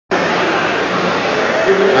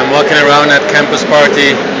I'm walking around at Campus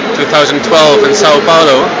Party 2012 in Sao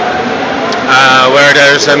Paulo, where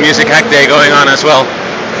there's a music hack day going on as well.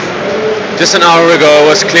 Just an hour ago it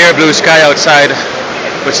was clear blue sky outside,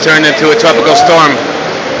 which turned into a tropical storm.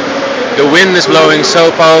 The wind is blowing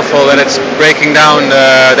so powerful that it's breaking down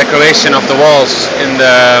the decoration of the walls in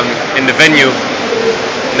the venue.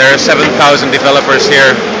 There are 7,000 developers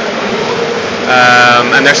here,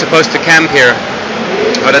 and they're supposed to camp here,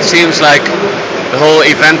 but it seems like the whole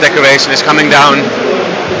event decoration is coming down.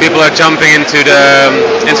 People are jumping into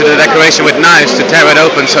the decoration with knives to tear it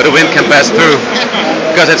open so the wind can pass through,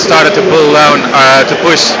 because it started to pull down, to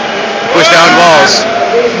push down walls.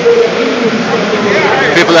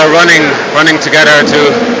 People are running together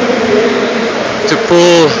to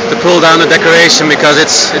pull down the decoration, because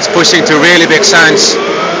it's pushing to really big signs,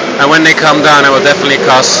 and when they come down, it will definitely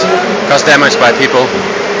cause damage by people.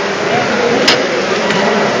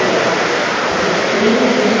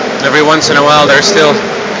 Every once in a while, there's still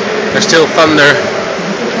thunder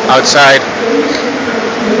outside,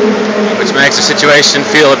 which makes the situation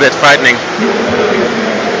feel a bit frightening.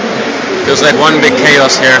 Feels like one big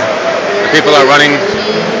chaos here. The people are running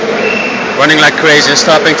like crazy and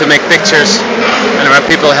stopping to make pictures, and there are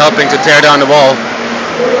people helping to tear down the wall.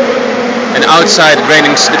 And outside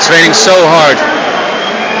it's raining so hard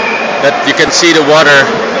that you can see the water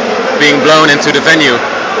being blown into the venue.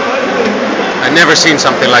 I've never seen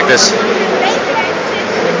something like this.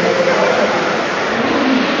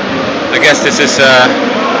 I guess this is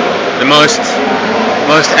the most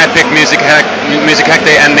epic music hack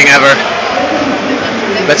day ending ever.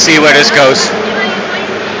 Let's see where this goes.